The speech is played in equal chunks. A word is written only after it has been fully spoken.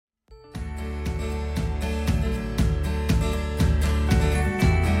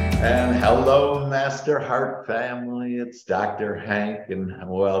And hello, Master Heart family. It's Dr. Hank, and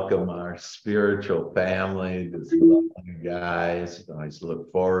welcome our spiritual family. This lovely guys. I always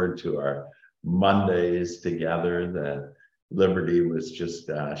look forward to our Mondays together. That Liberty was just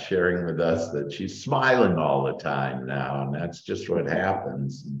sharing with us that she's smiling all the time now, and that's just what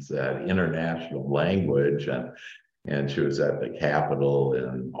happens. It's that international language, and she was at the Capitol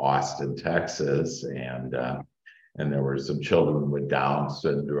in Austin, Texas, and there were some children with Down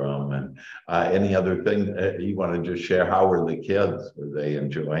syndrome. And any other thing you want to just share? How were the kids? Were they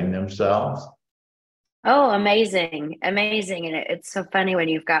enjoying themselves? Oh, amazing. Amazing. And it's so funny when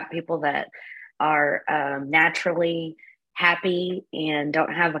you've got people that are naturally happy and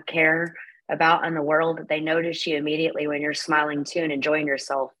don't have a care about in the world that they notice you immediately when you're smiling too and enjoying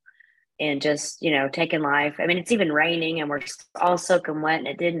yourself and just, taking life. I mean, it's even raining and we're all soaking wet and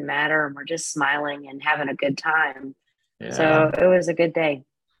it didn't matter. And we're just smiling and having a good time. Yeah. So it was a good day.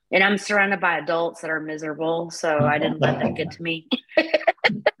 And I'm surrounded by adults that are miserable. So I didn't let that get to me.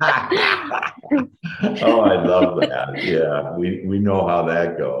 Oh, I love that. Yeah, we know how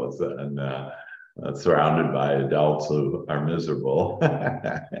that goes, and surrounded by adults who are miserable.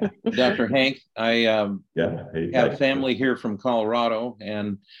 Dr. Hank, I Yeah, hey, have family here from Colorado,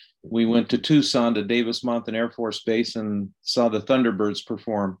 and we went to Tucson to Davis Monthan Air Force Base and saw the Thunderbirds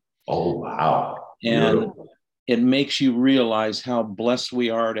perform. Oh, wow. And Beautiful. it makes you realize how blessed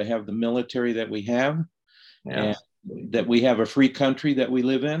we are to have the military that we have, Yeah. and that we have a free country that we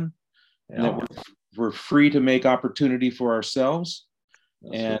live in, and that Yeah. we're free to make opportunity for ourselves.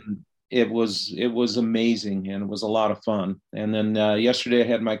 That's And right. it was amazing, and it was a lot of fun. And then yesterday I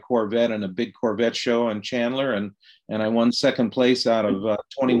had my Corvette and a big Corvette show in Chandler, and I won second place out of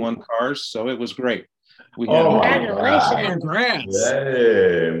 21 cars, so it was great. We had Oh my God. Congratulations. Congrats.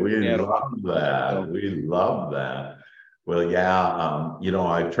 Hey, we Yeah. love that. We love that. Well, yeah,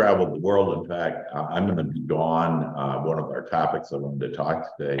 I've traveled the world. In fact, I'm going to be gone. One of our topics I wanted to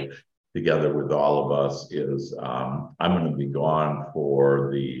talk today, together with all of us, is I'm going to be gone for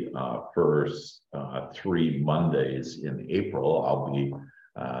the first 3 Mondays in April.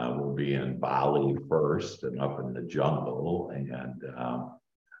 We'll be in Bali first and up in the jungle, and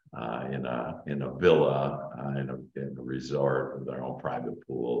in a villa, in a resort with our own private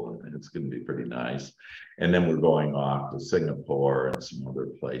pool, and it's going to be pretty nice. And then we're going off to Singapore and some other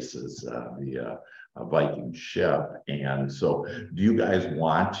places via a Viking ship. And so, do you guys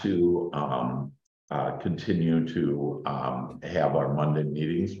want to continue to have our Monday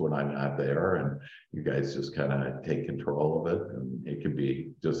meetings when I'm not there, and you guys just kind of take control of it? And it could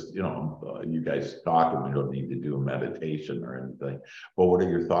be just, you guys talk, and we don't need to do a meditation or anything. But what are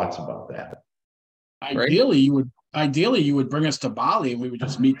your thoughts about that? Ideally you would bring us to Bali and we would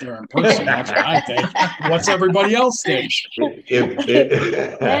just meet there in person. That's what I think. What's everybody else think?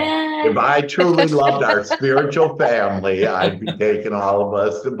 If I truly loved our spiritual family, I'd be taking all of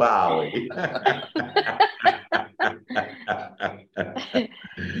us to Bali.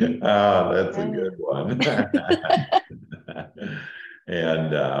 Oh, that's a good one.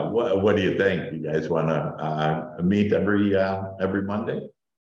 And what do you think? You guys want to meet every Monday?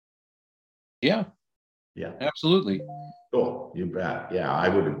 Yeah, Yeah. absolutely. Cool, you bet. Yeah, I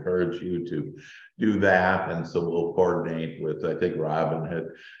would encourage you to do that. And so we'll coordinate with, I think Robin had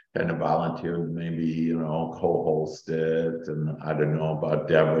kind of volunteered to maybe, co-host it. And I don't know about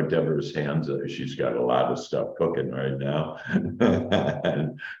Deborah. Deborah's hands, she's got a lot of stuff cooking right now, and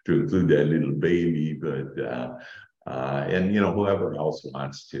to include that little baby. But, and, whoever else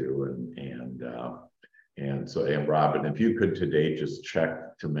wants to. And Robin, if you could today just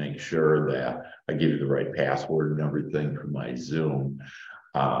check to make sure that I give you the right password and everything for my Zoom,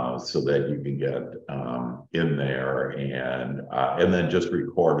 so that you can get in there, and then just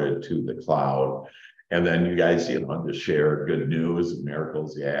record it to the cloud. And then you guys, just share good news and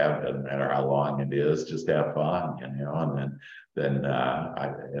miracles you have. Doesn't matter how long it is, just have fun, and then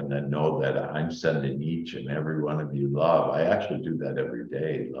know that I'm sending each and every one of you love. I actually do that every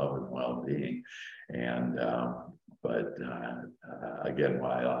day, love and well-being. And but again,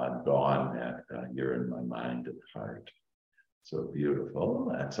 while I'm gone, you're in my mind and heart. So beautiful.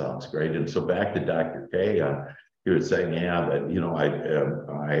 That sounds great. And so back to Dr. K. You were saying, yeah, that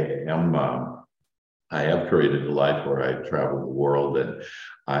I have created a life where I travel the world, and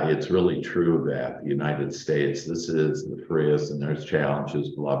it's really true that the United States, this is the freest, and there's challenges,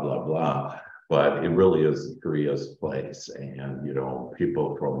 blah, blah, blah. But it really is the freest place. And,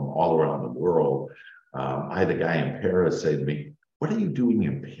 people from all around the world. I had a guy in Paris say to me, what are you doing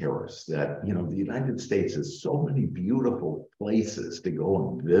in Paris? That, the United States has so many beautiful places to go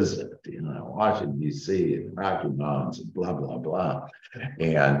and visit, Washington, D.C. and Rocky Mountains and blah, blah, blah.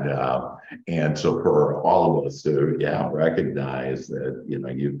 And so for all of us to, recognize that,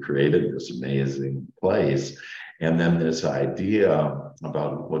 you've created this amazing place. And then this idea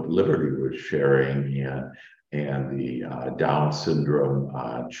about what Liberty was sharing and the Down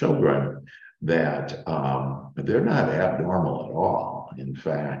syndrome children, that they're not abnormal at all. In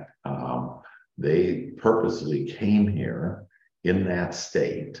fact, they purposely came here in that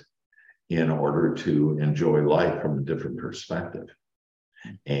state in order to enjoy life from a different perspective.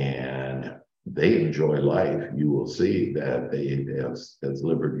 And they enjoy life. You will see that they, as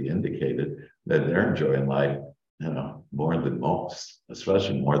Liberty indicated, that they're enjoying life, more than most,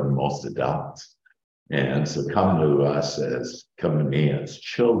 especially more than most adults. And so come to me as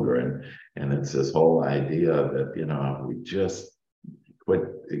children. And it's this whole idea that, we just quit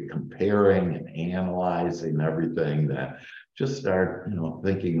comparing and analyzing everything, that just start,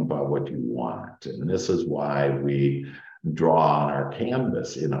 thinking about what you want. And this is why we draw on our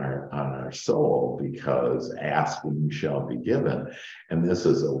canvas on our soul, because asking shall be given. And this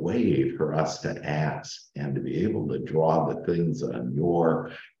is a way for us to ask and to be able to draw the things on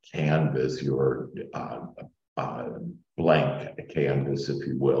your canvas, your blank canvas, if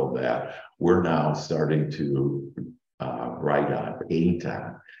you will, that we're now starting to write on, paint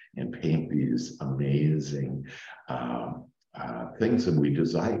on, and paint these amazing things that we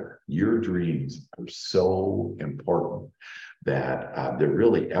desire. Your dreams are so important that they're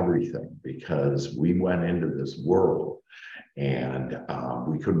really everything, because we went into this world and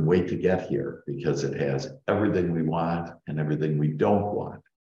we couldn't wait to get here, because it has everything we want and everything we don't want.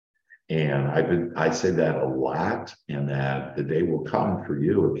 And I say that a lot, and that the day will come for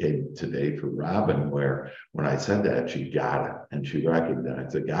you. It came today for Robin, where when I said that, she got it, and she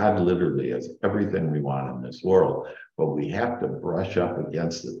recognized that God literally has everything we want in this world, but we have to brush up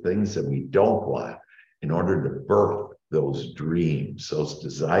against the things that we don't want in order to birth those dreams, those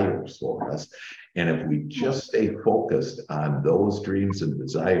desires for us. And if we just stay focused on those dreams and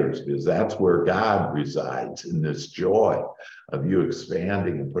desires, because that's where God resides, in this joy of you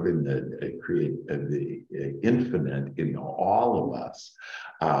expanding and putting the infinite in all of us,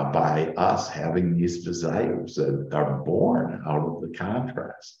 by us having these desires that are born out of the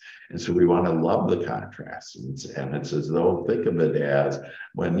contrast. And so we want to love the contrast. And it's as though, think of it as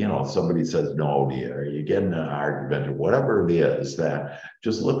when, somebody says no to you, or you get in an argument or whatever it is, that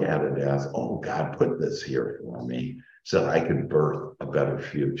just look at it as, oh, God put this here for me so that I can birth a better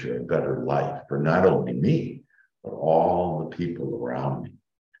future, a better life for not only me, but all the people around me.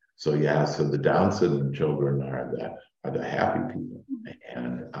 So so the Down syndrome children are the happy people,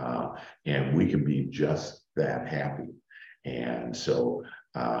 and we can be just that happy. And so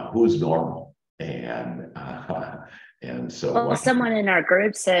who's normal? And so well, someone in our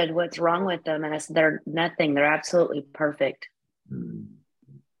group said, what's wrong with them? And I said, they're nothing, they're absolutely perfect.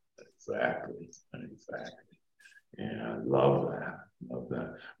 Exactly. Yeah, I love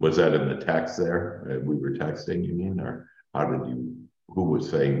that. Was that in the text there? We were texting, you mean? Or who was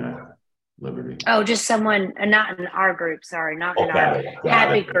saying that, Liberty? Oh, just someone, not in our group, sorry, not in our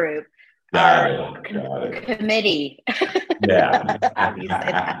happy group. Got it. Committee. Yeah.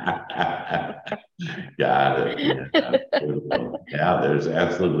 Got it. Yeah, there's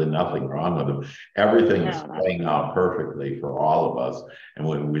absolutely nothing wrong with them. Everything is playing out perfectly for all of us. And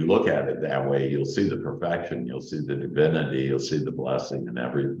when we look at it that way, you'll see the perfection, you'll see the divinity, you'll see the blessing and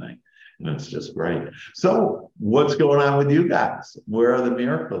everything. And it's just great. So what's going on with you guys? Where are the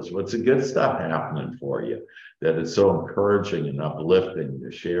miracles? What's the good stuff happening for you that is so encouraging and uplifting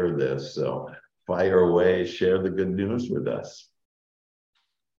to share this? So fire away, share the good news with us.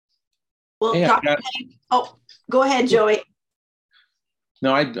 Well, go ahead, Joey.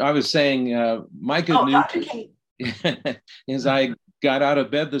 No, I was saying my good news is I got out of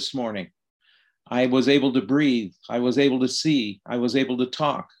bed this morning. I was able to breathe. I was able to see. I was able to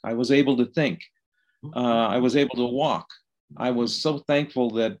talk. I was able to think. I was able to walk. I was so thankful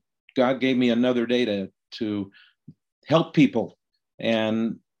that God gave me another day to help people.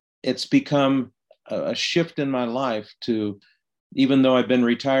 And it's become a shift in my life to, even though I've been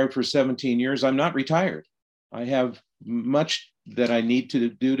retired for 17 years, I'm not retired. I have much that I need to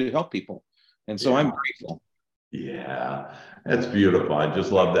do to help people. And so I'm grateful. Yeah, that's beautiful. I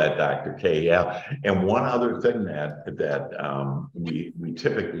just love that, Dr. K. Yeah. And one other thing that we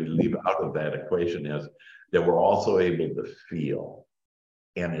typically leave out of that equation is that we're also able to feel.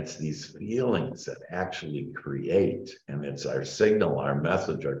 And it's these feelings that actually create, and it's our signal, our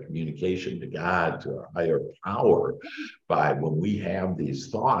message, our communication to God, to our higher power. By when we have these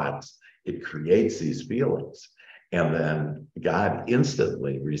thoughts, it creates these feelings. And then God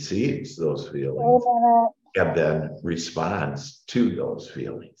instantly receives those feelings and then responds to those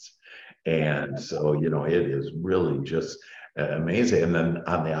feelings. And so, it is really just amazing. And then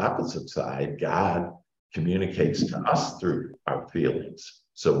on the opposite side, God communicates to us through our feelings.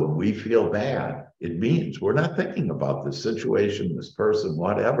 So when we feel bad, it means we're not thinking about the situation, this person,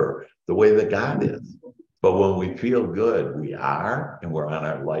 whatever, the way that God is. But when we feel good, we are, and we're on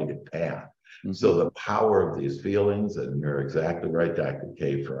our lighted path. Mm-hmm. So the power of these feelings, and you're exactly right, Dr.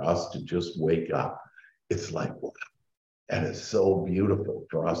 K, for us to just wake up, it's like, wow, and it's so beautiful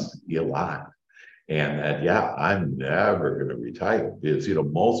for us to be alive. And that, I'm never going to retire. Because,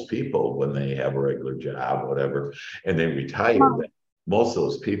 most people, when they have a regular job, whatever, and they retire, most of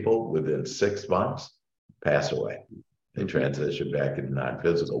those people within 6 months pass away. They transition back into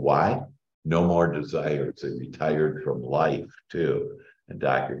non-physical. Why? No more desires. They retired from life too. And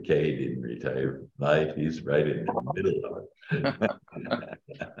Dr. K didn't retire from life. He's right in the middle of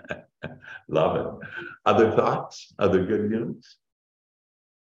it. Love it. Other thoughts? Other good news?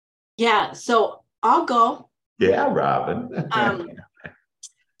 Yeah, so I'll go. Yeah, Robin.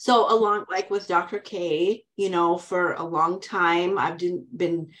 So along, like with Dr. K, for a long time, I've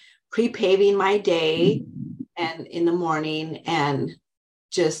been pre-paving my day and in the morning, and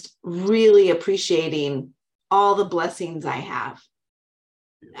just really appreciating all the blessings I have.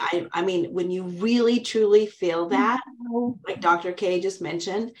 I mean, when you really truly feel that, like Dr. K just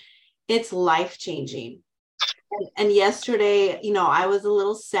mentioned, it's life-changing. And yesterday, I was a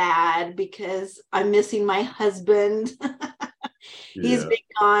little sad because I'm missing my husband. He's been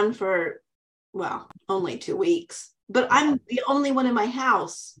gone for, only 2 weeks, but I'm the only one in my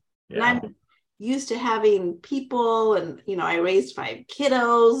house. And I'm used to having people, and, I raised 5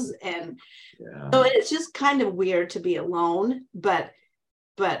 kiddos. And so it's just kind of weird to be alone. But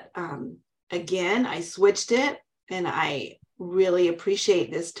again, I switched it, and I really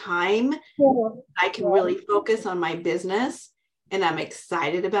appreciate this time. I can really focus on my business, and I'm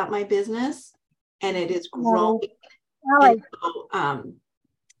excited about my business, and it is growing. And so,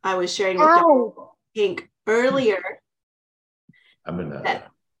 I was sharing with Dr. Pink earlier. I'm gonna.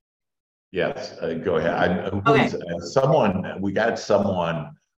 Yes, go ahead. We got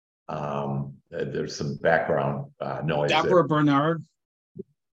someone. There's some background noise. Deborah Bernard.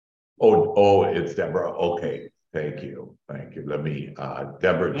 Oh, it's Deborah. Okay, thank you. Let me,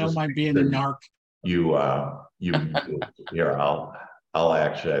 Deborah. I don't mind being a narc. You here. I'll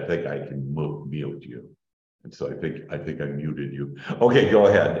actually. I think I can mute you. And so I think I muted you. Okay, go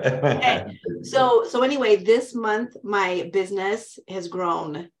ahead. Okay. So anyway, this month my business has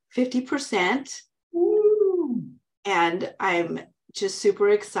grown 50%. Woo. And I'm just super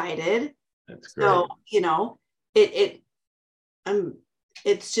excited. That's great. So,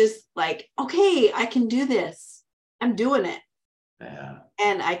 it's just like, okay, I can do this. I'm doing it. Yeah.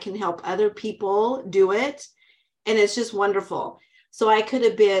 And I can help other people do it. And it's just wonderful. So I could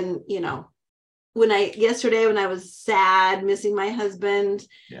have been, yesterday when I was sad, missing my husband,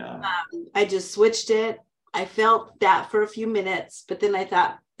 I just switched it. I felt that for a few minutes, but then I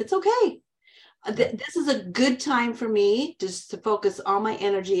thought, it's okay. This is a good time for me just to focus all my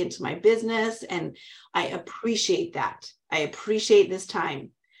energy into my business. And I appreciate that. I appreciate this time.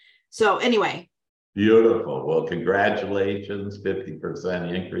 So anyway. Beautiful. Well, congratulations,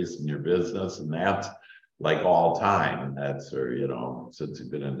 50% increase in your business. And that's like all time. That's where, since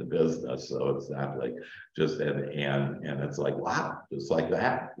you've been in the business. So it's not like just, and it's like, wow, just like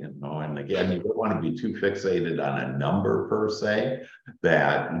that, and again, you don't want to be too fixated on a number per se,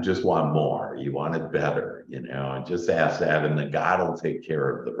 that you just want more, you want it better, and just ask that, and then God will take care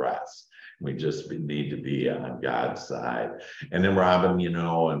of the rest. We just need to be on God's side. And then Robin,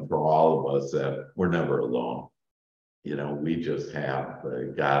 and for all of us, we're never alone. We just have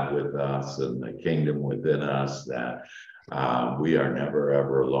God with us and the kingdom within us, that we are never,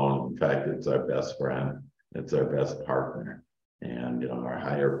 ever alone. In fact, it's our best friend. It's our best partner. And, our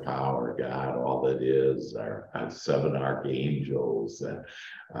higher power, God, all that is, our 7 archangels, and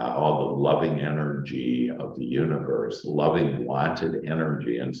all the loving energy of the universe, loving, wanted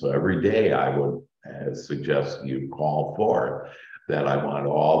energy. And so every day I would suggest you call forth that I want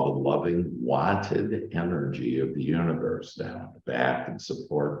all the loving, wanted energy of the universe to back and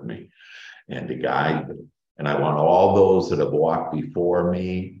support me and to guide me. And I want all those that have walked before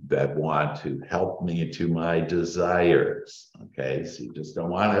me that want to help me to my desires. Okay, so you just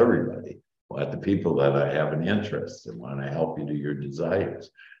don't want everybody. at the people that have an interest and want to help you do your desires.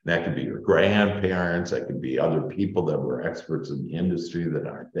 And that could be your grandparents, that could be other people that were experts in the industry that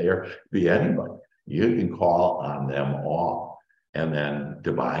aren't there, it could be anybody. You can call on them all. And then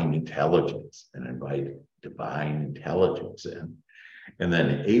divine intelligence, and invite divine intelligence in. And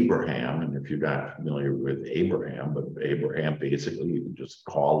then Abraham, and if you're not familiar with Abraham, but Abraham, basically, you can just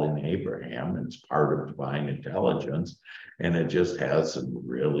call in Abraham, and it's part of divine intelligence. And it just has some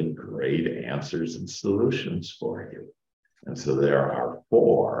really great answers and solutions for you. And so there are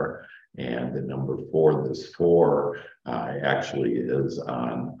 4, and the number 4, this 4 actually is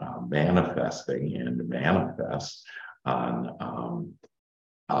on manifesting, and manifest on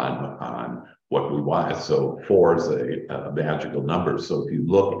what we want. So 4 is a magical number. So if you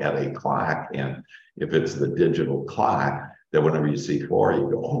look at a clock, and if it's the digital clock, that whenever you see 4, you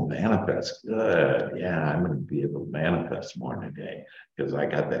go, oh, manifest, good. Yeah, I'm going to be able to manifest more today because I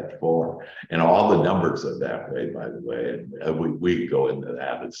got that 4. And all the numbers are that way, by the way. And we go into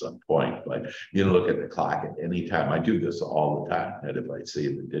that at some point. But you can look at the clock at any time. I do this all the time. And if I see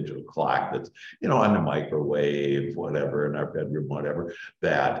the digital clock that's, on the microwave, whatever, in our bedroom, whatever,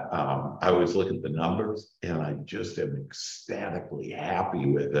 that I always look at the numbers, and I just am ecstatically happy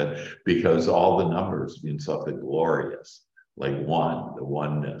with it because all the numbers mean something glorious. Like 1, the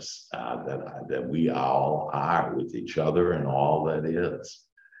oneness that we all are with each other and all that is.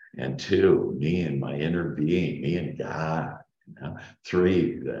 And 2, me and my inner being, me and God.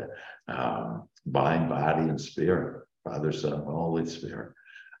 3, the mind, body, and spirit, Father, Son, Holy Spirit.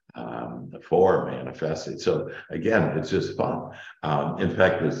 4, manifested. So again, it's just fun. In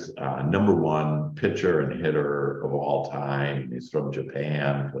fact, this number 1 pitcher and hitter of all time, he's from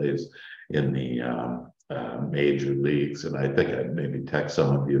Japan, plays in the major leagues. And I think I maybe text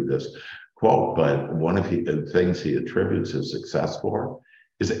some of you this quote, but one of the things he attributes his success for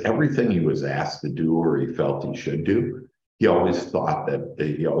is everything he was asked to do or he felt he should do. He always thought that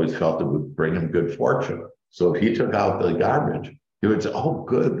he always felt it would bring him good fortune. So if he took out the garbage, he would say, oh,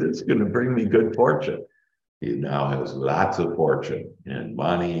 good, that's going to bring me good fortune. He now has lots of fortune and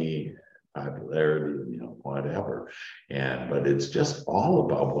money, popularity, whatever. But it's just all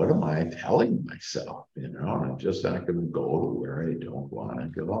about what am I telling myself, and I'm just not going to go to where I don't want to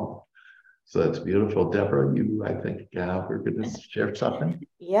go. So that's beautiful. Deborah, I think we're going to share something.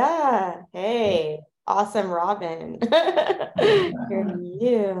 Yeah. Hey, awesome, Robin. Here to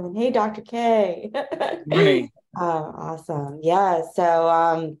you. Hey, Dr. K. Morning. Awesome. Yeah. So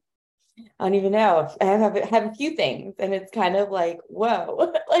I don't even know. I have a few things, and it's kind of like,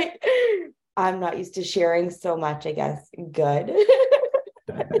 whoa, like I'm not used to sharing so much, I guess, good.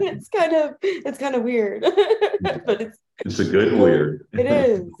 And it's kind of weird, but it's a good weird. It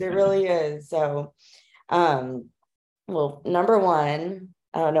is. It really is. So, well, number 1,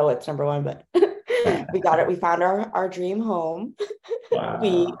 I don't know what's number 1, but we got it. We found our dream home.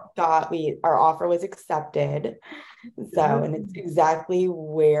 Wow. Our offer was accepted. So, and it's exactly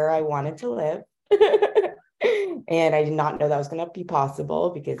where I wanted to live. And I did not know that was going to be possible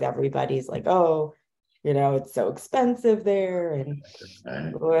because everybody's like, oh, it's so expensive there and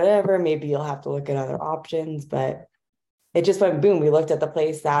whatever. Maybe you'll have to look at other options, but it just went boom. We looked at the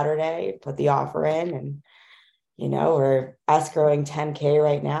place Saturday, put the offer in, and we're escrowing $10K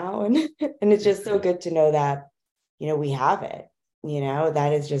right now. And it's just so good to know that, we have it.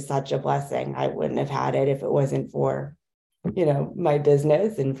 That is just such a blessing. I wouldn't have had it if it wasn't for, my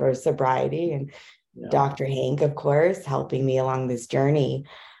business and for sobriety and Dr. Hank, of course, helping me along this journey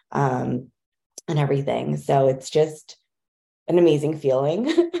and everything. So it's just an amazing feling.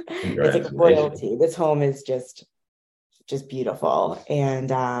 It's like royalty. This home is just beautiful.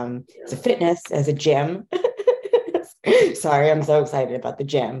 And it's a fitness as a gym. Sorry, I'm so excited about the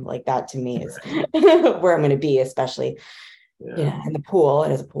gym. Like that to me is where I'm going to be, especially and the pool.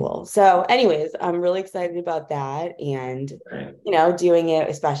 It is a pool. So anyways, I'm really excited about that. And, doing it,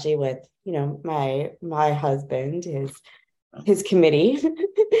 especially with, my husband, his committee,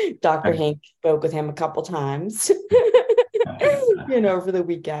 Dr. Hank spoke with him a couple times, over the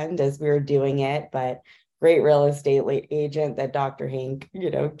weekend as we were doing it, but great real estate agent that Dr. Hank,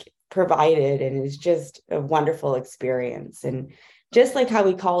 provided, and it's just a wonderful experience. And just like how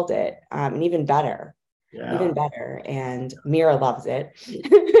we called it, and even better. And Mira loves it.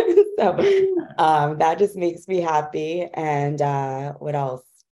 So that just makes me happy. And what else?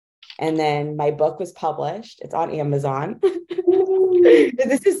 And then my book was published. It's on Amazon.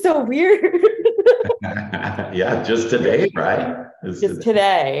 This is so weird. Yeah, just today, right? Just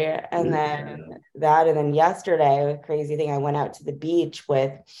today. And then yesterday, a crazy thing, I went out to the beach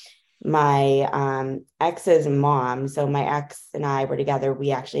with my ex's mom. So my ex and I were together.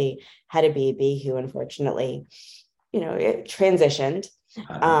 We actually had a baby who unfortunately, it transitioned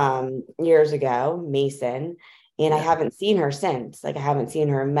years ago, Mason. And I haven't seen her since. Like I haven't seen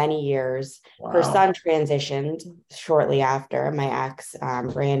her in many years. Wow. Her son transitioned shortly after, my ex,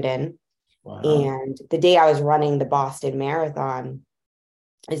 Brandon. Wow. And the day I was running the Boston Marathon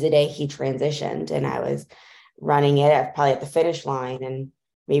is the day he transitioned. And I was running it probably at the finish line. And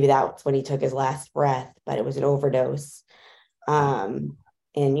maybe that's when he took his last breath, but it was an overdose. And,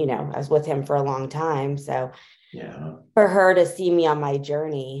 I was with him for a long time. So Yeah. for her to see me on my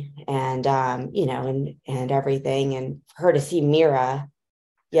journey and, and everything, and for her to see Mira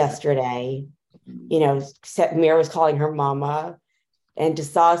yesterday, Mira was calling her mama, and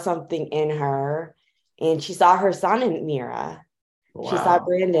just saw something in her, and she saw her son in Mira. Wow. She saw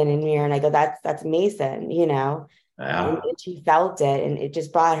Brandon in Mira, and I go, that's Mason, Yeah. and she felt it, and it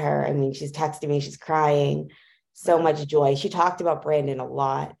just brought her. I mean, she's texting me, she's crying, so much joy. She talked about Brandon a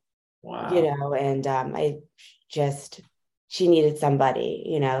lot. Wow. And she needed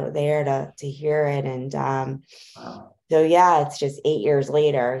somebody, there to hear it. And Wow. so yeah, it's just 8 years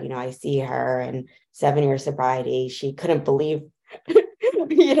later, I see her, and 7 years sobriety. She couldn't believe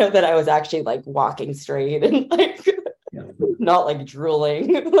that I was actually like walking straight and like not like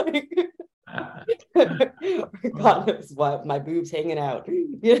drooling, like God knows what, my boobs hanging out.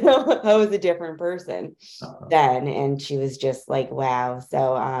 I was a different person then, and she was just like, wow.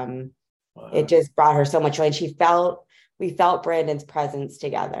 So it just brought her so much joy, and we felt Brandon's presence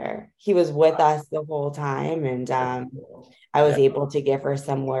together. He was with us the whole time, and I was able to give her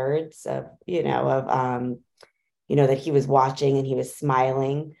some words of that he was watching and he was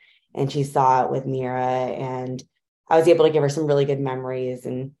smiling, and she saw it with Mira, and I was able to give her some really good memories,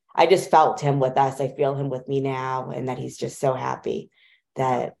 and I just felt him with us. I feel him with me now, and that he's just so happy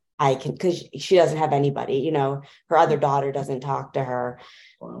that I can, because she doesn't have anybody, her other daughter doesn't talk to her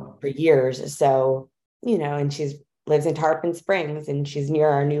for years. So, and she's lives in Tarpon Springs, and she's near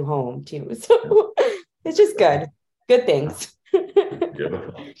our new home too. So it's just good things.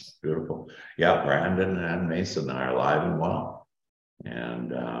 Beautiful. Yeah, Brandon and Mason are alive and well,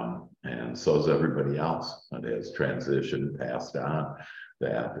 and so is everybody else that has transitioned, passed on.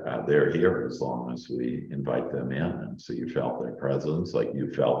 That they're here as long as we invite them in, and so you felt their presence, like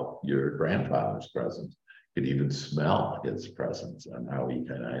you felt your grandfather's presence. You could even smell his presence, and how he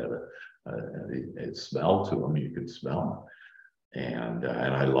kind of had a smell to him. You could smell him. And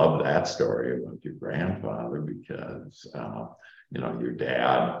I love that story about your grandfather, because your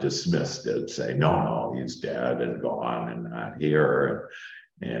dad dismissed it, say no, he's dead and gone and not here.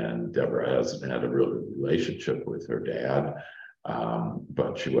 And Deborah hasn't had a real good relationship with her dad,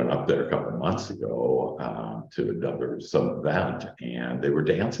 but she went up there a couple of months ago to some event, and they were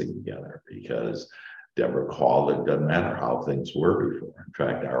dancing together, because Deborah called it, doesn't matter how things were before. In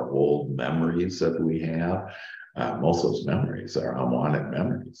fact, our old memories that we have, most of those memories are unwanted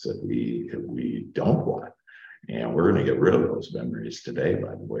memories that we don't want. And we're going to get rid of those memories today,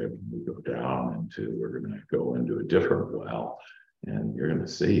 by the way. When we go down we're going to go into a different well, and you're going to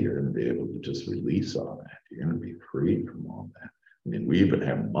see, you're going to be able to just release all that. You're going to be free from all that. I mean, we even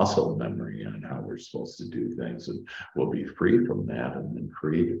have muscle memory on how we're supposed to do things, and we'll be free from that, and then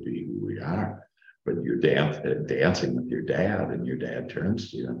free to be who we are. But you're dancing with your dad, and your dad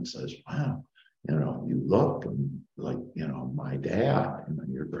turns to you and says, wow, you look like, my dad,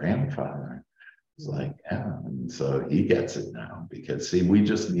 your grandfather. It's like, yeah. And so he gets it now, because see, we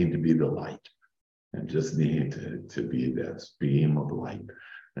just need to be the light, and just need to be that beam of light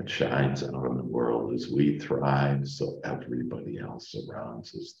that shines out in the world as we thrive, so everybody else around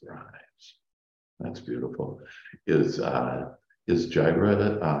us thrives. That's beautiful. Is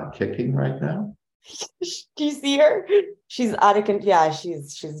Jagra kicking right now? Do you see her? She's out of control. Yeah,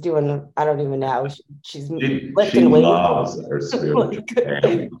 she's doing, I don't even know. She's lifting weights. Loves her spiritual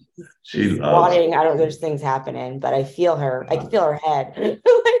family. She loves squatting. There's things happening, but I feel her. I can feel her head.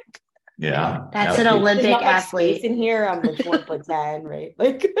 Yeah, that's an Olympic athlete in here. I'm like 4'10", right?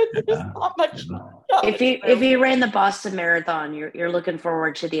 Like there's not much. If you ran the Boston Marathon, you're looking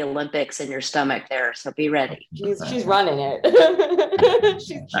forward to the Olympics in your stomach there. So be ready. She's running it.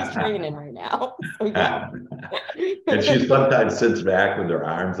 she's training right now. So, yeah. And she sometimes sits back with her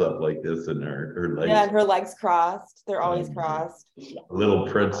arms up like this, and her legs. Yeah, and her legs crossed. They're always crossed. A little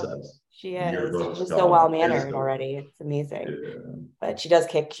princess. She is. She's so well mannered already. It's amazing. Yeah. But she does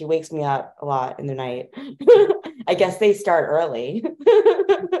kick. She wakes me up a lot in the night. I guess they start early.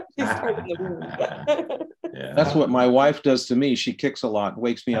 They start in the Yeah. That's what my wife does to me. She kicks a lot,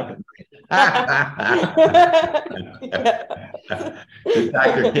 wakes me up at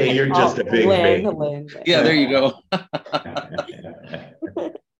Dr. K, you're just a big baby. Lynn. Yeah, there you go.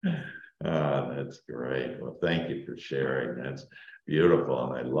 That's great. Well, thank you for sharing. That's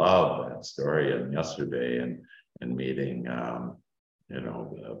beautiful. And I love that story. And yesterday and meeting, the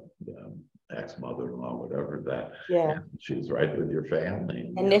ex-mother-in-law, whatever that. Yeah. She was right with your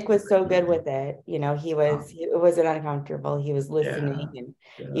family. And Nick was so good with it. It wasn't uncomfortable. He was listening. And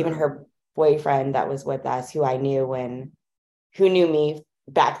even her boyfriend that was with us, who I knew who knew me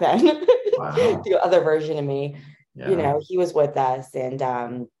back then, Wow. the other version of me, Yeah. he was with us.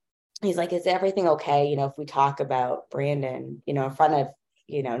 And he's like, is everything okay? If we talk about Brandon, in front of,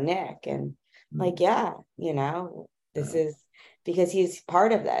 Nick, and like, yeah, this is because he's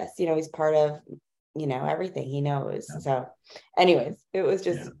part of this, he's part of, everything he knows. So anyways, it was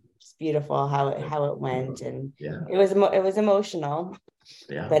just beautiful how it went. And it was emotional,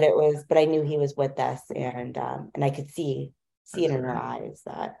 but I knew he was with us, and I could see it in her eyes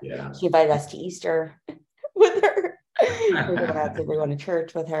that she invited us to Easter with her. We're going to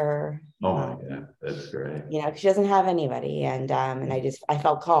church with her. Oh my God, that's great. She doesn't have anybody, and I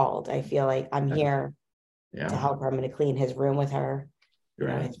felt called. I feel like I'm here to help her. I'm going to clean his room with her.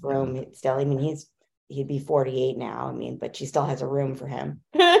 His room still. He'd be 48 now. But she still has a room for him.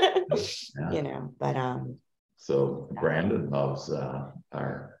 But so Brandon loves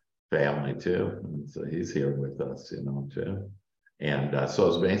our family too, and so he's here with us, too. And so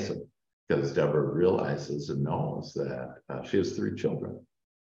is Mason, because Deborah realizes and knows that she has 3 children,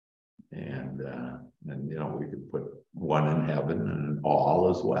 and we could put one in heaven and all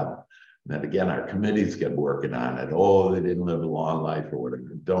as well. And then again, our committees get working on it. Oh, they didn't live a long life or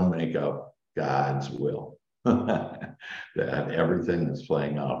whatever. Don't make up God's will. That everything is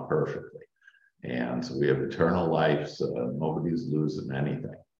playing out perfectly. And so we have eternal life, so nobody's losing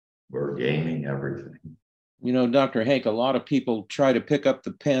anything. We're gaining everything. Dr. Hank, a lot of people try to pick up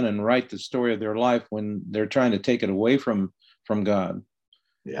the pen and write the story of their life when they're trying to take it away from God.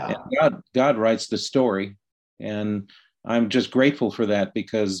 Yeah. And God writes the story. And I'm just grateful for that,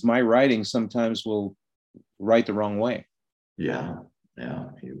 because my writing sometimes will write the wrong way. Yeah,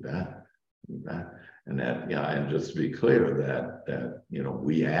 you bet. And that, and just to be clear that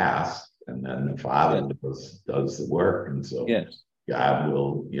we ask, and then the Father does the work. And so God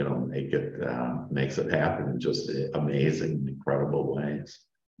will, makes it happen in just amazing, incredible ways.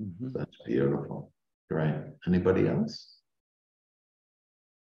 Mm-hmm. That's beautiful. Great. Anybody else?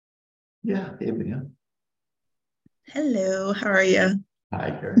 Yeah, Abraham. Hello, how are you?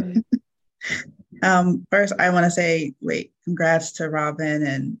 Hi, Carrie. First, I want to say, congrats to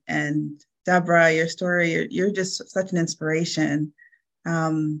Robin and Deborah. Your story, you're just such an inspiration.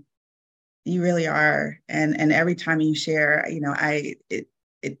 You really are, and every time you share,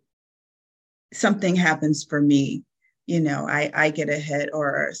 something happens for me. I get a hit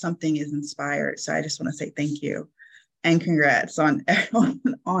or something is inspired. So I just want to say thank you and congrats on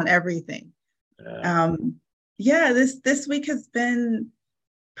everything. This week has been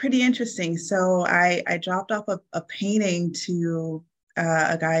pretty interesting. So I dropped off a painting to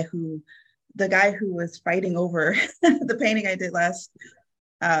the guy who was fighting over the painting I did last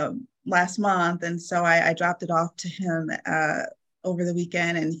month. And so I dropped it off to him over the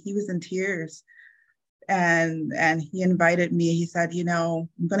weekend, and he was in tears. And he invited me. He said, I'm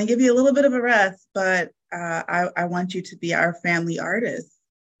going to give you a little bit of a rest, but I want you to be our family artist.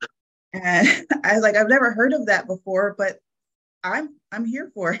 And I was like, I've never heard of that before, but I'm here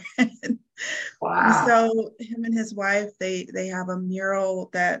for it. Wow. So him and his wife, they have a mural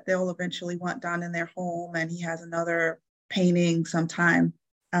that they'll eventually want done in their home. And he has another painting sometime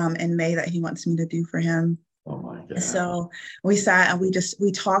in May that he wants me to do for him. Oh my God. So we sat and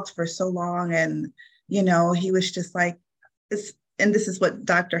we talked for so long, and he was just like this. And this is what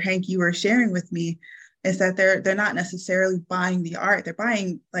Dr. Hank, you were sharing with me, is that they're not necessarily buying the art. They're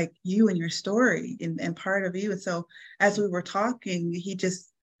buying like you and your story and part of you. And so as we were talking, he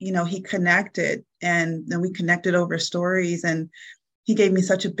just, he connected, and then we connected over stories, and he gave me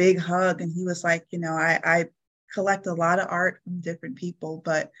such a big hug. And he was like, I collect a lot of art from different people,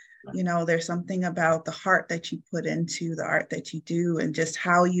 but there's something about the heart that you put into the art that you do, and just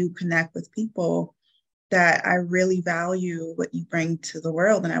how you connect with people, that I really value what you bring to the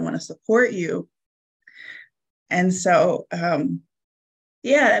world, and I want to support you. And so,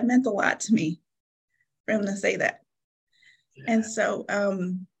 it meant a lot to me for him to say that. Yeah. And so,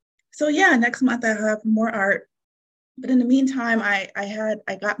 next month I have more art. But in the meantime, I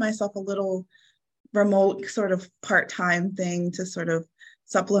got myself a little remote sort of part-time thing to sort of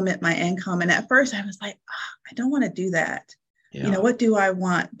supplement my income. And at first I was like, I don't want to do that. Yeah. You know, what do I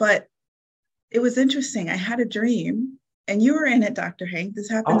want? But it was interesting. I had a dream, and you were in it, Dr. Hank. This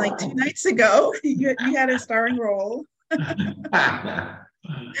happened like 2 nights ago. You had a starring role.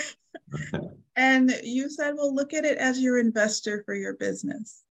 And you said, well, look at it as your investor for your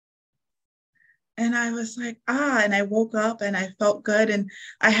business. And I was like, and I woke up and I felt good. And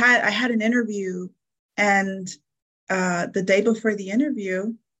I had an interview, and the day before the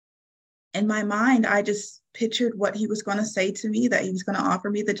interview, in my mind, I just pictured what he was going to say to me, that he was going to offer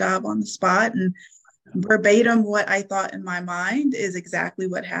me the job on the spot, and verbatim what I thought in my mind is exactly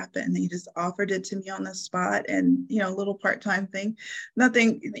what happened. He just offered it to me on the spot, and, you know, a little part-time thing,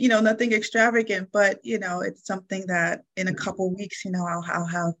 nothing extravagant, but, you know, it's something that in a couple of weeks, you know, I'll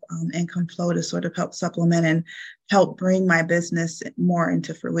have income flow to sort of help supplement and help bring my business more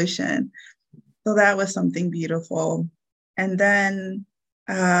into fruition. So that was something beautiful. And then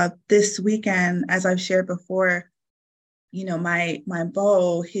this weekend, as I've shared before, you know, my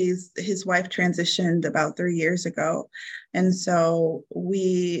beau, his wife transitioned about 3 years ago. And so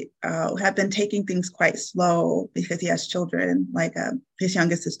we have been taking things quite slow because he has children, like his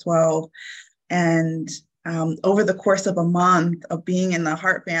youngest is 12. And over the course of a month of being in the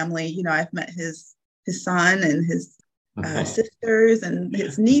Hart family, you know, I've met his son and his sisters and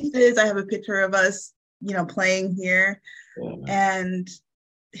his nieces. I have a picture of us, you know, playing here. And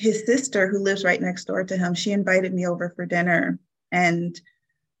his sister, who lives right next door to him, she invited me over for dinner. And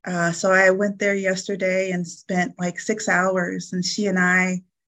so I went there yesterday and spent like 6 hours. And she and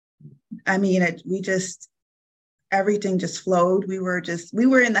everything just flowed. We were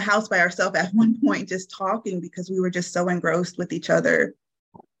in the house by ourselves at one point, just talking, because we were just so engrossed with each other.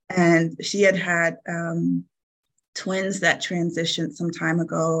 And she had twins that transitioned some time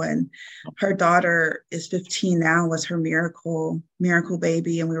ago, and her daughter is 15 now, was her miracle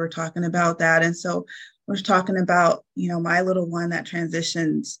baby, and we were talking about that. And so we're talking about, you know, my little one that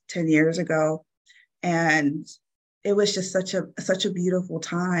transitioned 10 years ago, and it was just such a beautiful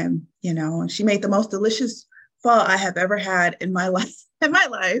time, you know. And she made the most delicious pho I have ever had in my life.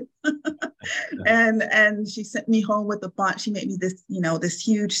 And she sent me home with a bunch. She made me this, you know, this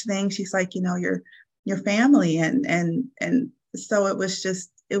huge thing. She's like, you know, your family. And so it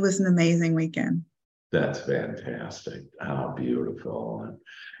was an amazing weekend. That's fantastic. How beautiful. And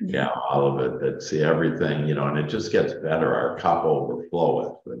yeah, all of it, that's everything, you know, and it just gets better. Our cup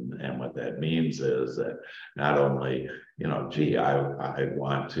overfloweth. And what that means is that not only, you know, gee, I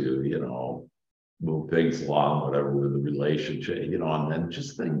want to, you know, move things along, whatever, with the relationship, you know, and then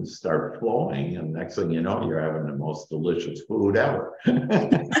just things start flowing. And next thing you know, you're having the most delicious food ever.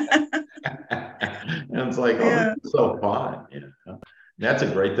 And it's like, oh, this is so fun. You know? That's a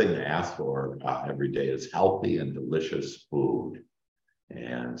great thing to ask for every day, is healthy and delicious food.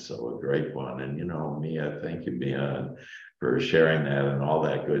 And so a great one. And, you know, Mia, thank you, Mia, for sharing that and all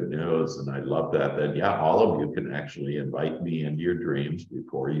that good news. And I love that, yeah, all of you can actually invite me into your dreams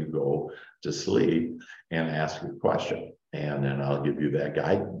before you go to sleep and ask a question. And then I'll give you that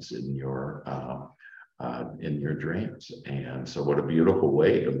guidance in your dreams. And so what a beautiful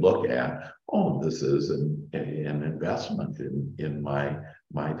way to look at, this is an investment in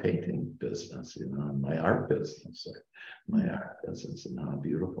my painting business, you know, my art business, and how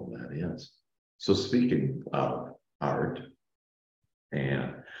beautiful that is. So speaking of art,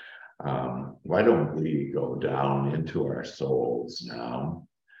 and why don't we go down into our souls now?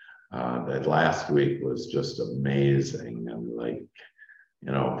 That last week was just amazing. And like,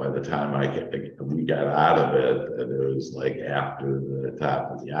 you know, by the time we got out of it, it was like after the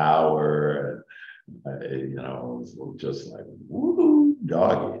top of the hour, and you know, it was just like, woo,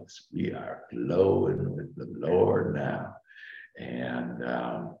 doggies, we are flowing with the Lord now.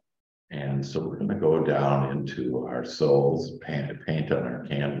 And so we're going to go down into our souls, paint on our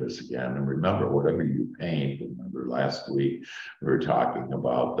canvas again. And remember, whatever you paint, remember last week we were talking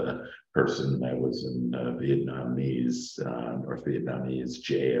about the person that was in North Vietnamese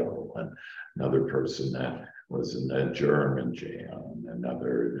jail, and another person that was in the German jail, and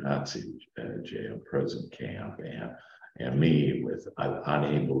another Nazi jail, prison camp, and me with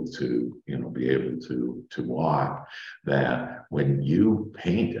unable to, you know, be able to walk. That when you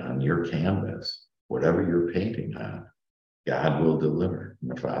paint on your canvas, whatever you're painting on, God will deliver,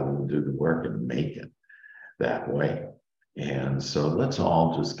 and the Father will do the work and make it that way. And so let's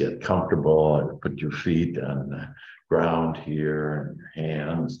all just get comfortable and put your feet on the ground here and your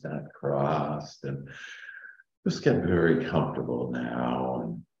hands not crossed, and just get very comfortable now.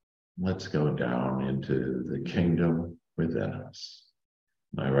 And let's go down into the kingdom within us.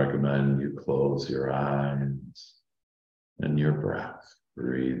 I recommend you close your eyes and your breath.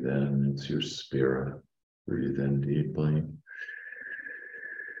 Breathe in, it's your spirit. Breathe in deeply.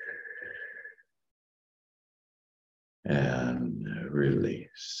 And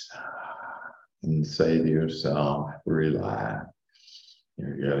release. And say to yourself, relax.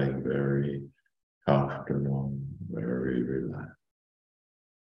 You're getting very comfortable, very relaxed.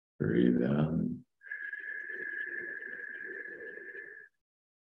 Breathe in.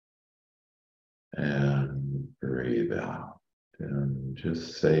 And breathe out. And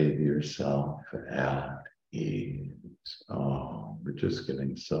just say to yourself, at ease. Oh, we're just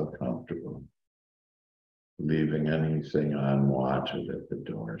getting so comfortable. Leaving anything unwanted at the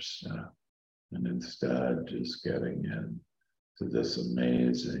doorstep. And instead, just getting in to this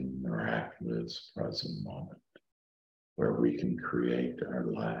amazing, miraculous present moment where we can create our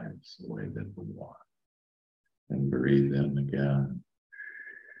lives the way that we want. And breathe in again.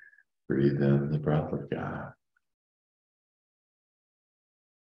 Breathe in the breath of God.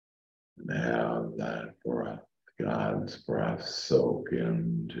 And have that breath, God's breath, soak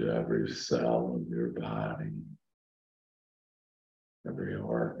into every cell of your body, every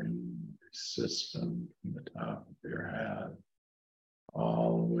organ, every system, from the top of your head,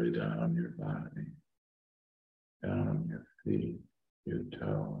 all the way down your body, down your feet, your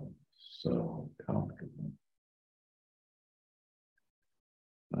toes, so comfortable.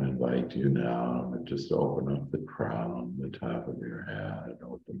 I invite you now to just open up the crown, the top of your head,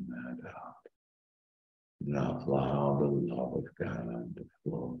 open that up. Now allow the love of God to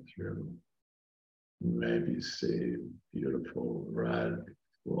flow through. Maybe see beautiful red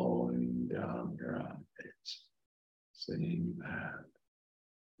flowing down your eyes. Seeing that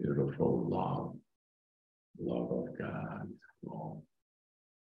beautiful love of God flow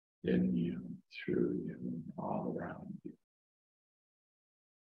in you, through you, and all around you.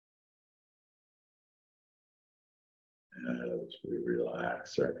 As we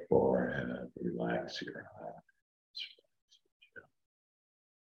relax our forehead, relax your eyes,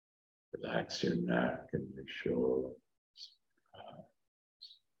 relax your neck and your shoulders,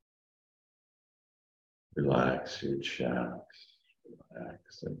 relax your chest,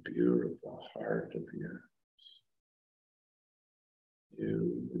 relax the beautiful heart of yours.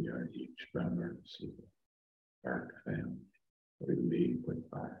 We are each members of the Ark family. We lead with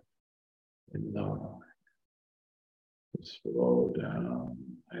heart, we love. Slow down,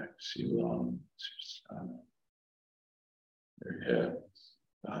 relax your lungs, your stomach, your hips,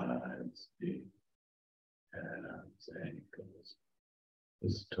 thighs, feet, hands, ankles.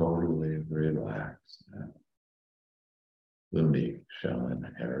 Just totally relax now. The meek shall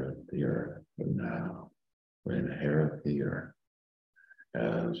inherit the earth, but now we inherit the earth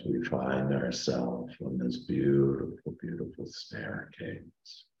as we find ourselves on this beautiful, beautiful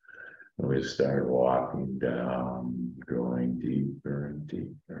staircase. And we start walking down, going deeper and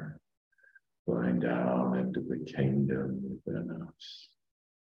deeper, going down into the kingdom within us.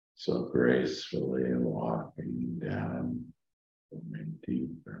 So gracefully walking down, going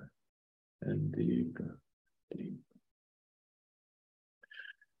deeper and deeper, deeper.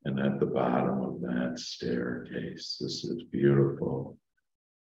 And at the bottom of that staircase, this is beautiful,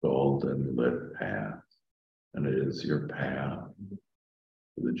 golden lit path. And it is your path.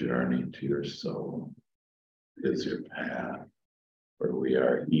 The journey to your soul is your path where we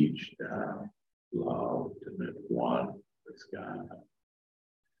are each now loved and at one with God.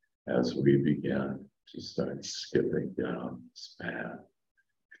 As we begin to start skipping down this path,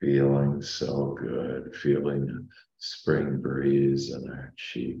 feeling so good, feeling a spring breeze in our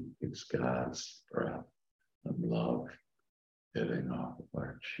cheek, it's God's breath and love hitting off of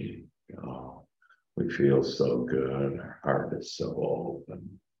our cheek. Oh, we feel so good. Our heart is so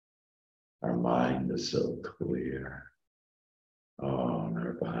open. Our mind is so clear. Oh, and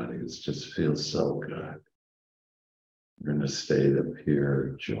our bodies just feel so good. We're in a state of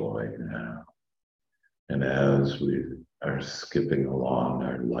pure joy now. And as we are skipping along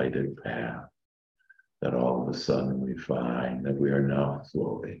our lighted path, that all of a sudden we find that we are now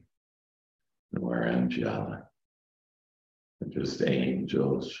floating and we're angelic. Just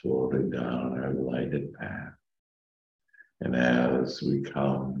angels floating down our lighted path. And as we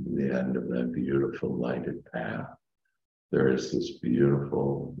come to the end of that beautiful lighted path, there is this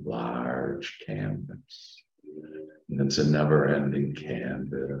beautiful large canvas. And it's a never-ending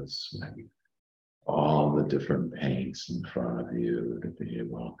canvas, like all the different paints in front of you to be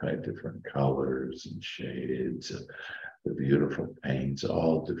able to different colors and shades of the beautiful paints,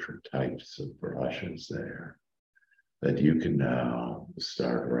 all different types of brushes there. That you can now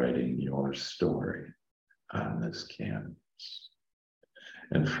start writing your story on this canvas.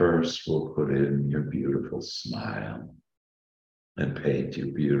 And first, we'll put in your beautiful smile. and paint your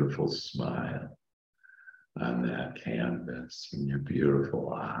beautiful smile on that canvas and your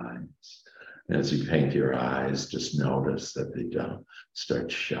beautiful eyes. And as you paint your eyes, just notice that they don't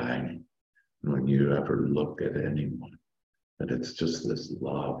start shining. And when you ever look at anyone, that it's just this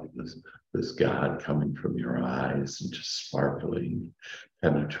love, this God coming from your eyes and just sparkling,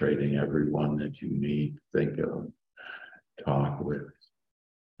 penetrating everyone that you meet, think of, talk with.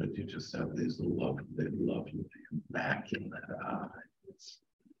 But you just have these lovely, immaculate eyes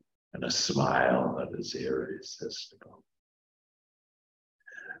and a smile that is irresistible.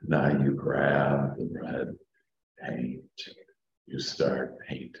 Now you grab the red paint, you start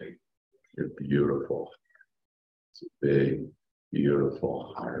painting your beautiful heart. It's a big,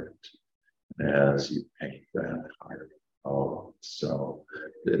 beautiful heart. And as you paint that heart, oh, so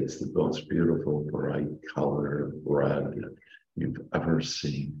it's the most beautiful, bright color of red you've ever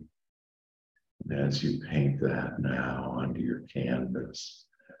seen. And as you paint that now onto your canvas,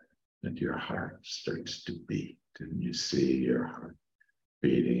 and your heart starts to beat, and you see your heart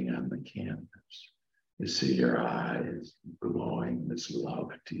beating on the canvas. You see your eyes glowing this love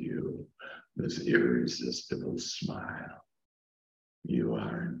to you, this irresistible smile. You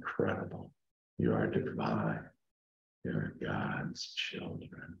are incredible. You are divine. You are God's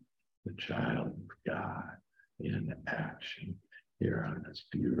children, the child of God in action here on this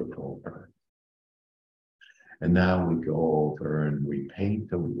beautiful earth. And now we go over and we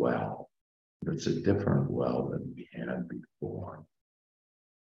paint a well. It's a different well than we had before.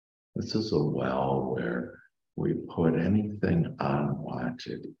 This is a well where we put anything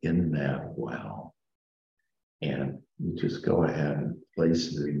unwanted in that well. And you just go ahead and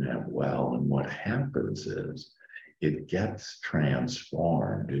place it in that well. And what happens is it gets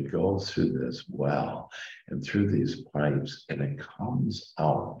transformed. It goes through this well and through these pipes, and it comes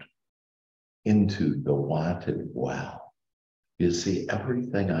out into the wanted well. You see,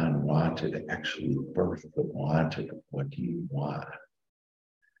 everything unwanted actually birthed the wanted of what you want.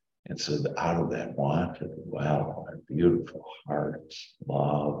 And so out of that wanted well are beautiful hearts,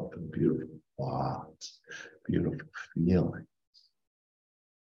 love, and beautiful thoughts, beautiful feelings.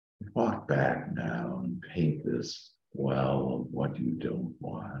 Walk back now and paint this well of what you don't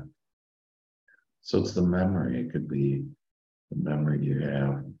want. So it's the memory. It could be the memory you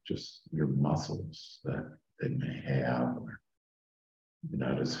have, just your muscles that they may have, or you're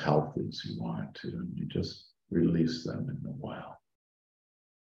not as healthy as you want to, and you just release them in the well.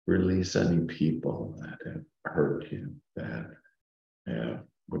 Release any people that have hurt you, that have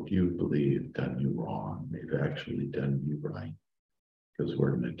what you believe done you wrong. They've actually done you right, because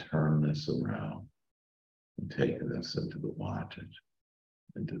we're going to turn this around and take this into the wanted,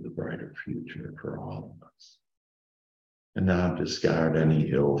 into the brighter future for all of us. And now discard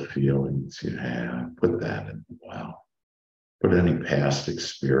any ill feelings you have. Put that in the well. Put any past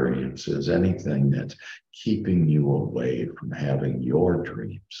experiences, anything that's keeping you away from having your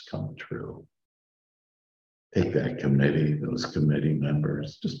dreams come true. Take that committee, those committee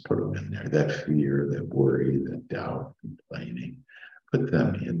members, just put them in there. That fear, that worry, that doubt, complaining, put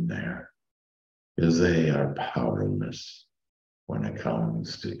them in there, because they are powerless when it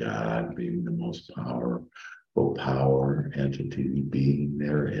comes to God being the most powerful power, entity, being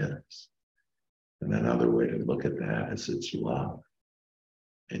there is. And another way to look at that is it's love.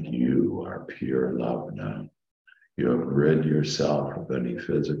 And you are pure love now. You have rid yourself of any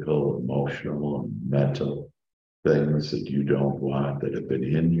physical, emotional, and mental things that you don't want, that have been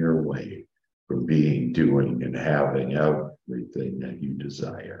in your way from being, doing, and having everything that you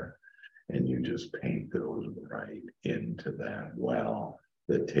desire. And you just paint those right into that well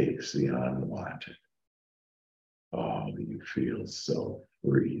that takes the unwanted. Oh, you feel so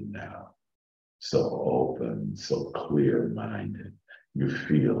free now, so open, so clear-minded. You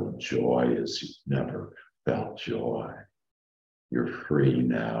feel joy as you've never felt joy. You're free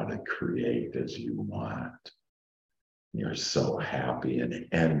now to create as you want. You're so happy in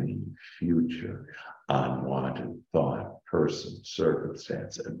any future unwanted thought, person,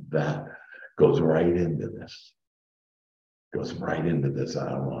 circumstance, and that goes right into this. Goes right into this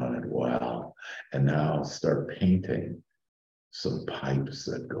unwanted well. And now start painting some pipes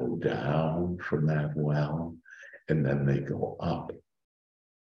that go down from that well, and then they go up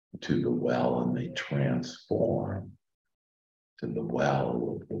to the well and they transform to the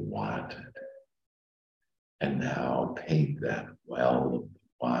well of the wanted. And now paint that well of the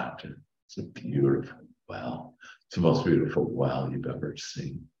wanted. It's a beautiful well. It's the most beautiful well you've ever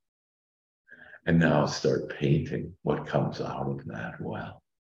seen. And now start painting what comes out of that well.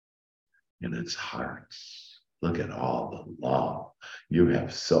 And it's hearts, Look at all the love. You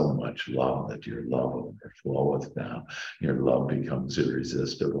have so much love that your love overfloweth now. Your love becomes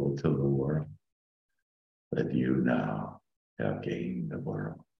irresistible to the world. That you now have gained the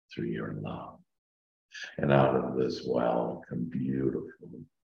world through your love. And out of this well come beautiful,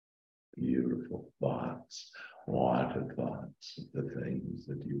 beautiful thoughts, wanted thoughts of the things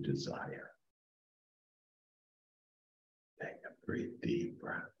that you desire. Take a great deep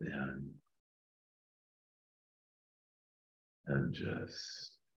breath in. And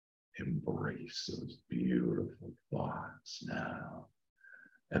just embrace those beautiful thoughts now.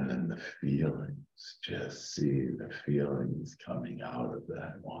 And then the feelings, just see the feelings coming out of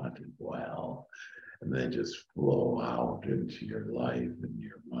that wanted well. And then just flow out into your life and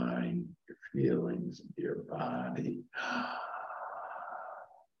your mind, your feelings, and your body.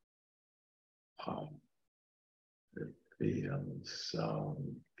 Oh, it feels so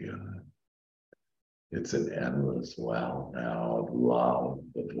good. It's an endless well now of love,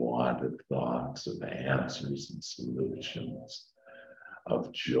 of wanted thoughts, of answers and solutions,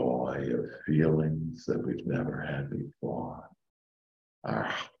 of joy, of feelings that we've never had before. Our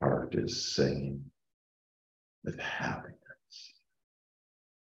heart is singing with happiness.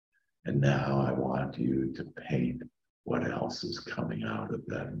 And now I want you to paint what else is coming out of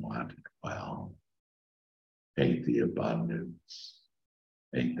that wanted well. Paint the abundance,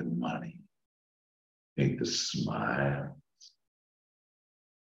 paint the money, paint the smile,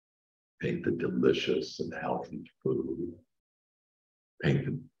 paint the delicious and healthy food, paint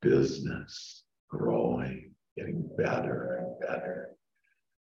the business growing, getting better and better.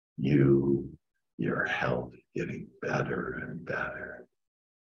 Your health getting better and better.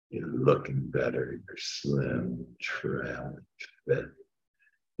 You're looking better, you're slim, trim, fit.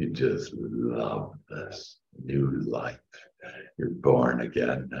 You just love this new life. You're born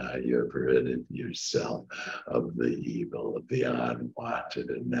again now. You've rid yourself of the evil, of the unwanted,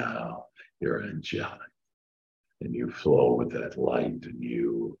 and now you're angelic. And you flow with that light, and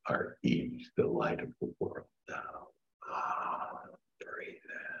you are each the light of the world now. Breathe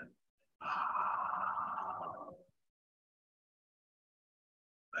in.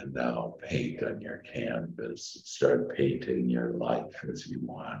 And now paint on your canvas. Start painting your life as you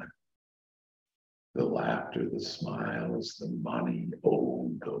want it. The laughter, the smiles, the money,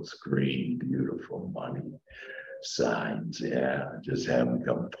 oh, those green, beautiful money signs, yeah, just have them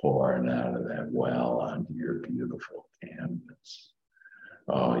come pouring out of that well onto your beautiful canvas.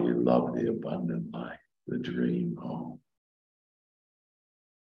 Oh, you love the abundant life, the dream home,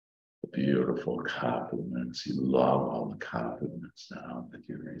 the beautiful compliments. You love all the compliments now that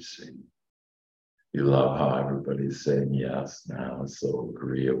you receive. You love how everybody's saying yes now. It's so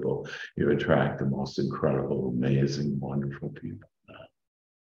agreeable. You attract the most incredible, amazing, wonderful people now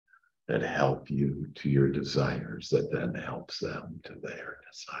that help you to your desires, that then helps them to their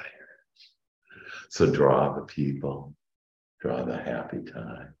desires. So draw the people, draw the happy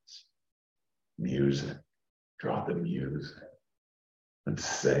times, music, draw the music, and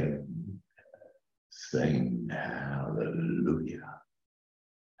sing hallelujah.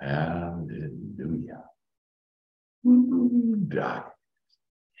 Hallelujah. God.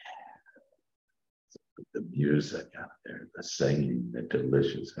 The music out there, the singing, the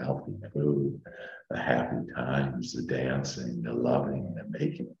delicious, healthy food, the happy times, the dancing, the loving, the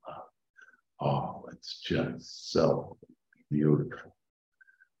making love. Oh, it's just so beautiful.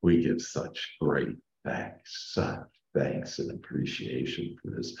 We give such great thanks, such thanks and appreciation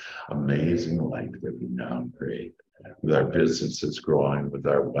for this amazing life that we now create. With our businesses growing, with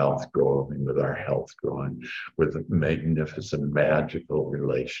our wealth growing, with our health growing, with magnificent, magical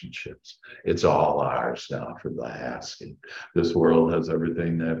relationships. It's all ours now for the asking. This world has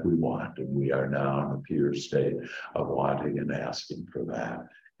everything that we want, and we are now in a pure state of wanting and asking for that,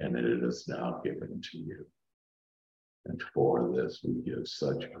 and it is now given to you. And for this, we give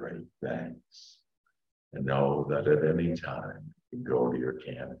such great thanks. And know that at any time, you can go to your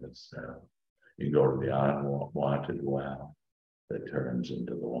canvas now. You go to the unwanted well that turns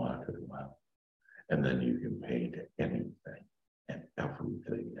into the wanted well. And then you can paint anything and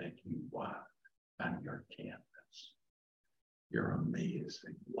everything that you want on your canvas. Your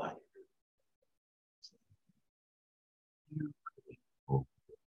amazing life. Beautiful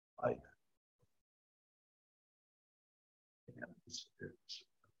life.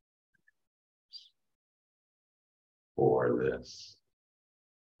 For this,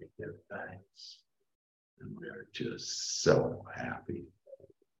 we give thanks. And we are just so happy,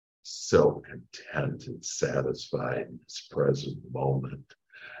 so content and satisfied in this present moment,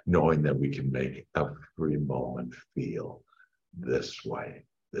 knowing that we can make every moment feel this way,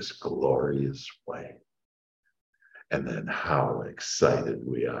 this glorious way. And then how excited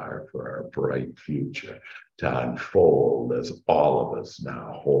we are for our bright future to unfold as all of us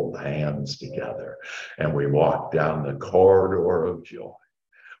now hold hands together and we walk down the corridor of joy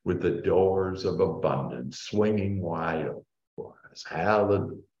with the doors of abundance swinging wide open for us.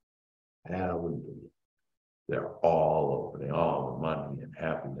 Hallelujah. Hallelujah. They're all opening, all the money and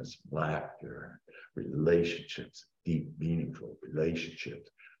happiness, and laughter, relationships, deep, meaningful relationships.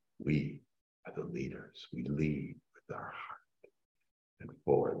 We are the leaders. We lead with our heart. And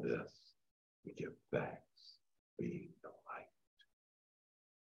for this, we give thanks, being the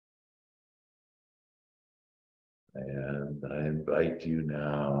light. And I invite you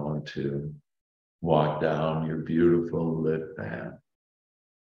now to walk down your beautiful lit path,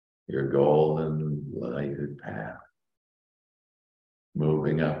 your golden lighted path,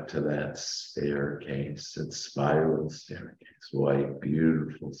 moving up to that staircase, that spiral staircase, white,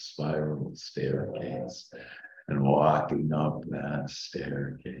 beautiful spiral staircase, and walking up that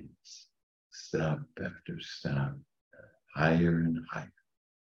staircase, step after step, higher and higher.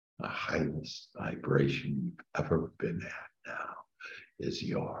 The highest vibration you've ever been at now is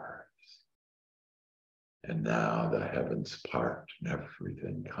yours. And now the heavens part and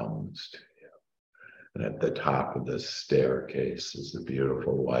everything comes to you. And at the top of this staircase is the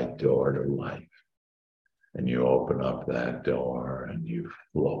beautiful white door to life. And you open up that door and you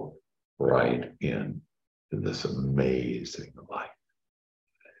float right in to this amazing life.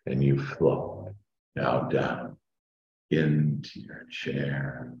 And you float now down into your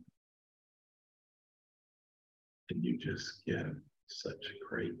chair. And you just give such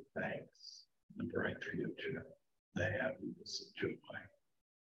great thanks and the bright future, the happiness and joy.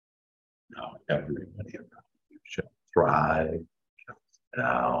 Now everybody around you shall thrive.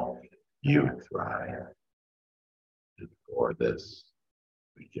 Now you thrive. And for this,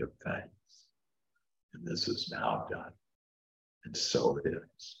 we give thanks. And this is now done. And so it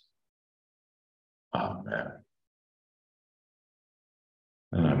is. Amen.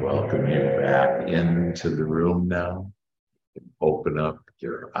 And I welcome you back into the room now. You can open up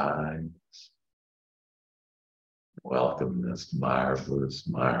your eyes. Welcome this marvelous,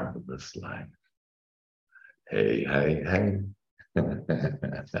 marvelous life. Hey, hey, hey.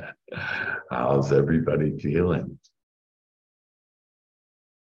 How's everybody feeling?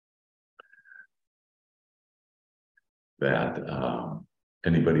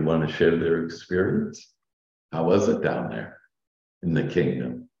 Anybody want to share their experience? How was it down there in the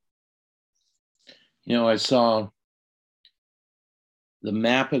kingdom? You know, I saw the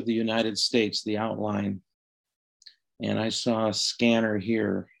map of the United States, the outline, and I saw a scanner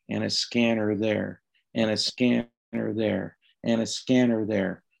here and a scanner there and a scanner there and a scanner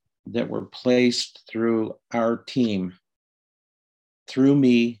there that were placed through our team, through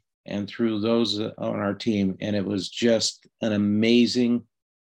me and through those on our team. And it was just an amazing,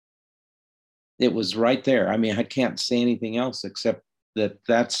 it was right there. I mean, I can't say anything else except that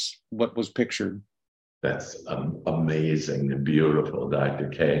that's what was pictured. That's amazing and beautiful, Dr.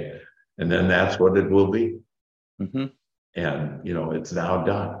 K. And then that's what it will be. Mm-hmm. And, you know, it's now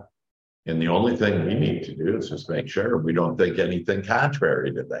done. And the only thing we need to do is just make sure we don't think anything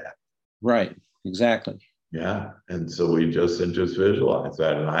contrary to that. Right, exactly. Yeah. And so we just visualize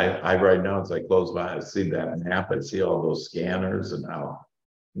that. And I right now, as I close my eyes, I see that map, I see all those scanners and how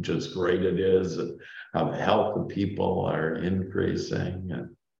just great it is and how the health of people are increasing.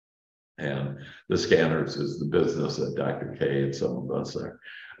 And the scanners is the business that Dr. K and some of us are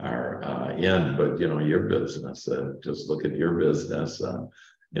in, but you know, your business, just look at your business,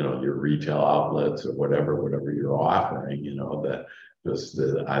 you know, your retail outlets or whatever you're offering, you know,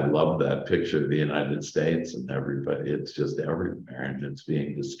 I love that picture of the United States and everybody, it's just everywhere and it's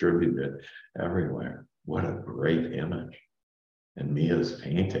being distributed everywhere. What a great image. And Mia's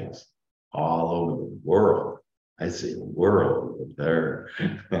paintings all over the world. I see a world there.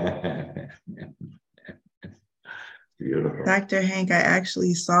 Beautiful. Dr. Hank, I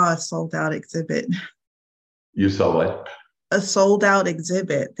actually saw a sold out exhibit. You saw what? A sold out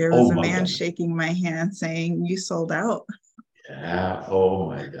exhibit. There was a man God. shaking my hand saying, "You sold out." Yeah. Oh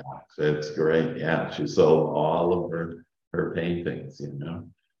my gosh. That's great. Yeah. She sold all of her paintings, you know,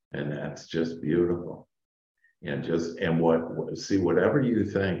 and that's just beautiful. And whatever you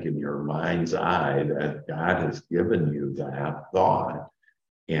think in your mind's eye that God has given you that thought.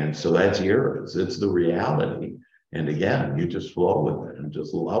 And so that's yours. It's the reality. And again, you just flow with it and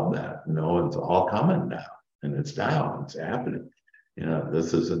just love that. You know, it's all coming now and it's now, it's happening. You know,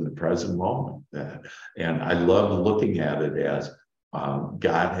 this is in the present moment. And I love looking at it as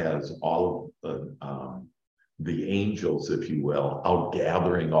God has all of the angels, if you will, out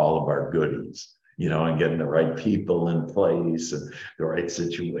gathering all of our goodies. and getting the right people in place and the right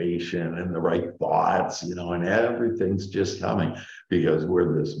situation and the right thoughts, and everything's just coming because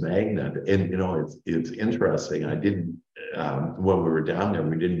we're this magnet. And, it's interesting. I didn't, when we were down there,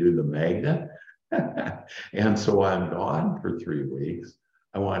 we didn't do the magnet. And so I'm gone for 3 weeks.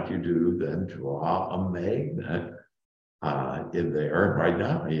 I want you to then draw a magnet in there. Right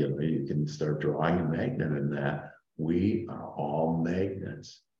now, you can start drawing a magnet in that. We are all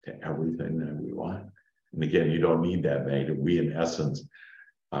magnets to everything that we want. And again, you don't need that magnet. We, in essence,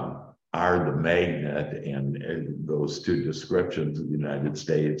 are the magnet, and those two descriptions of the United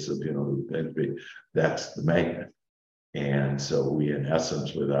States of, that's the magnet. And so we, in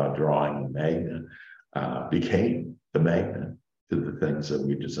essence, without drawing a magnet, became the magnet to the things that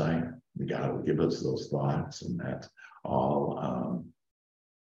we desire. God will give us those thoughts, and that's all.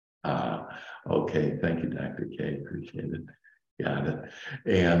 Okay, thank you, Dr. K. Appreciate it. Got it.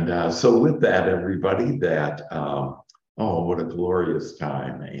 And so with that, everybody, what a glorious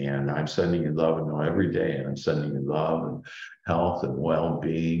time. And I'm sending you love, and every day, and I'm sending you love and health and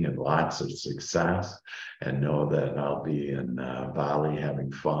well-being and lots of success. And know that I'll be in Bali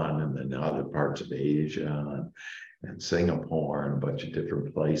having fun, and then other parts of Asia and Singapore and a bunch of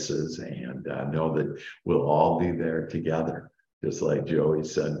different places. And know that we'll all be there together, just like Joey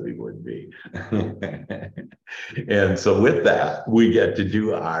said we would be. And so with that, we get to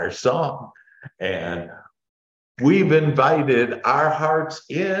do our song. And we've invited our hearts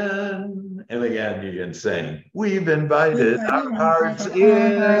in. And again, you can sing, we've invited our hearts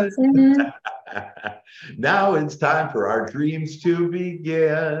in. Now it's time for our dreams to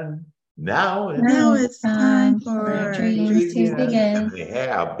begin. Now it's time for our dreams to begin. And they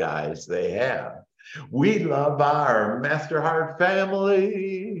have, guys, they have. We love our Master Heart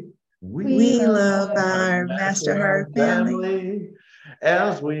family. We love our Master Heart family.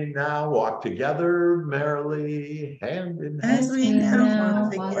 As we now walk together merrily, hand in hand. As we now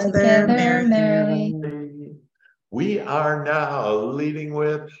walk together merrily. We are now leading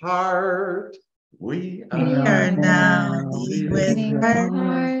with heart. We are now leading with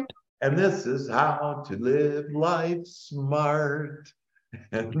heart. And this is how to live life smart.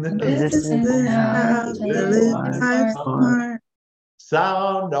 And this is how to live life smart.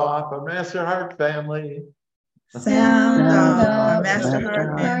 Sound off, a Master Heart family. Sound off, our Master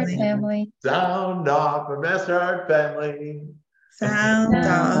Heart family. Sound off, a Master Heart family. Sound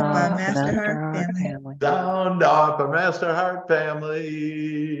off, our Master Heart family. Sound off, a Master Heart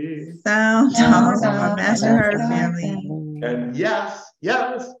family. Sound off, our Master Heart family. And yes.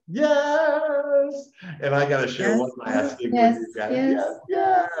 And I got to share one last thing with you guys.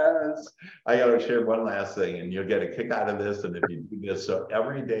 Yes. I got to share one last thing, and you'll get a kick out of this. And if you do this, so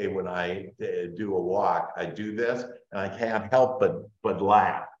every day when I do a walk, I do this, and I can't help but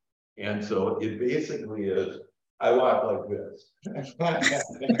laugh. And so it basically is, I walk like this.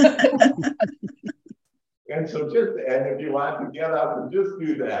 And so and if you want to get up and just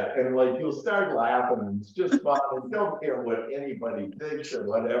do that, and you'll start laughing, and it's just fun, and don't care what anybody thinks or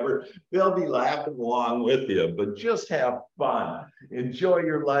whatever, they'll be laughing along with you, but just have fun, enjoy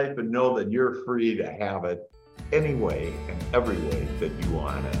your life, and know that you're free to have it any way and every way that you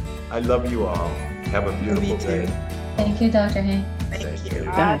want it. I love you all. Have a beautiful day. Thank you, Dr. Hank. Thank you.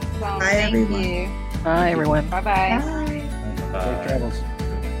 Awesome. Bye, everyone. Bye, everyone. Bye-bye. Bye. Safe travels.